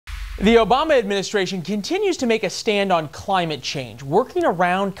The Obama administration continues to make a stand on climate change, working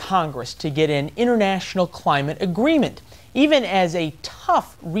around Congress to get an international climate agreement. Even as a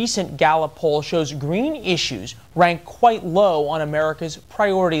tough recent Gallup poll shows green issues rank quite low on America's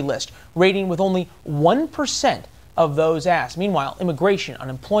priority list, rating with only 1% of those asked. Meanwhile, immigration,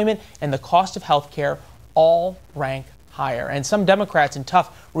 unemployment, and the cost of health care all rank higher. And some Democrats in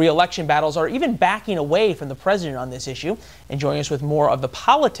tough re-election battles are even backing away from the president on this issue. And joining us with more of the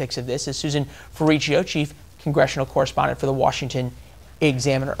politics of this is Susan Ferricchio, chief congressional correspondent for the Washington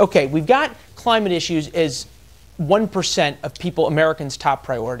Examiner. Okay, we've got climate issues as 1% of Americans' top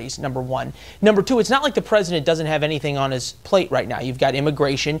priorities, number one. Number two, it's not like the president doesn't have anything on his plate right now. You've got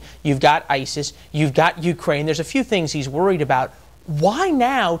immigration, you've got ISIS, you've got Ukraine. There's a few things he's worried about. Why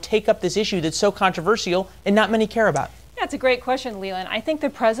now take up this issue that's so controversial and not many care about? That's a great question, Leland. I think the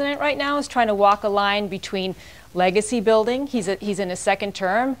president right now is trying to walk a line between legacy building. He's in his second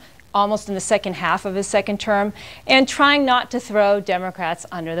term, almost in the second half of his second term, and trying not to throw Democrats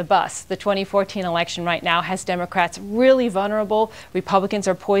under the bus. The 2014 election right now has Democrats really vulnerable. Republicans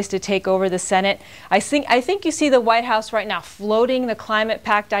are poised to take over the Senate. I think you see the White House right now floating the climate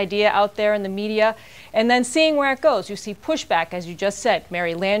pact idea out there in the media and then seeing where it goes. You see pushback, as you just said.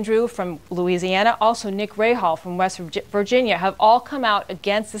 Mary Landrieu from Louisiana, also Nick Rahall from West Virginia have all come out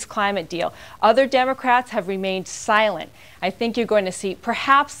against this climate deal. Other Democrats have remained silent. I think you're going to see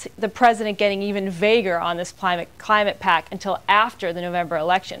perhaps the president getting even vaguer on this climate pact until after the November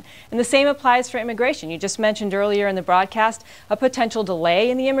election. And the same applies for immigration. You just mentioned earlier in the broadcast a potential delay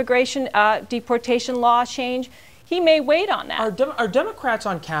in the immigration deportation law change. He may wait on that. Are Democrats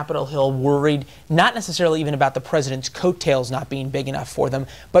on Capitol Hill worried, not necessarily even about the president's coattails not being big enough for them,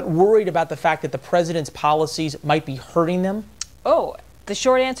 but worried about the fact that the president's policies might be hurting them? Oh, the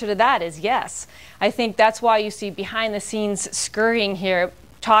short answer to that is yes. I think that's why you see behind the scenes scurrying here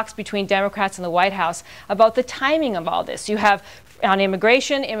talks between Democrats and the White House about the timing of all this. You have on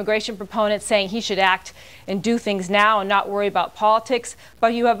immigration proponents saying he should act and do things now and not worry about politics.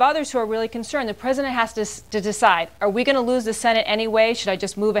 But you have others who are really concerned. The president has to decide, are we going to lose the Senate anyway? Should I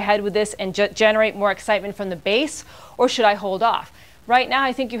just move ahead with this and generate more excitement from the base, or should I hold off? Right now,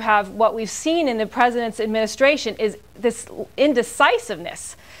 I think you have what we've seen in the president's administration is this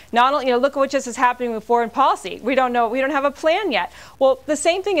indecisiveness. Not only, look at what just is happening with foreign policy. We don't know. We don't have a plan yet. Well, the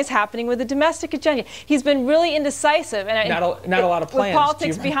same thing is happening with the domestic agenda. He's been really indecisive, and not a lot of plans. With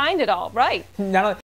politics behind it all, right?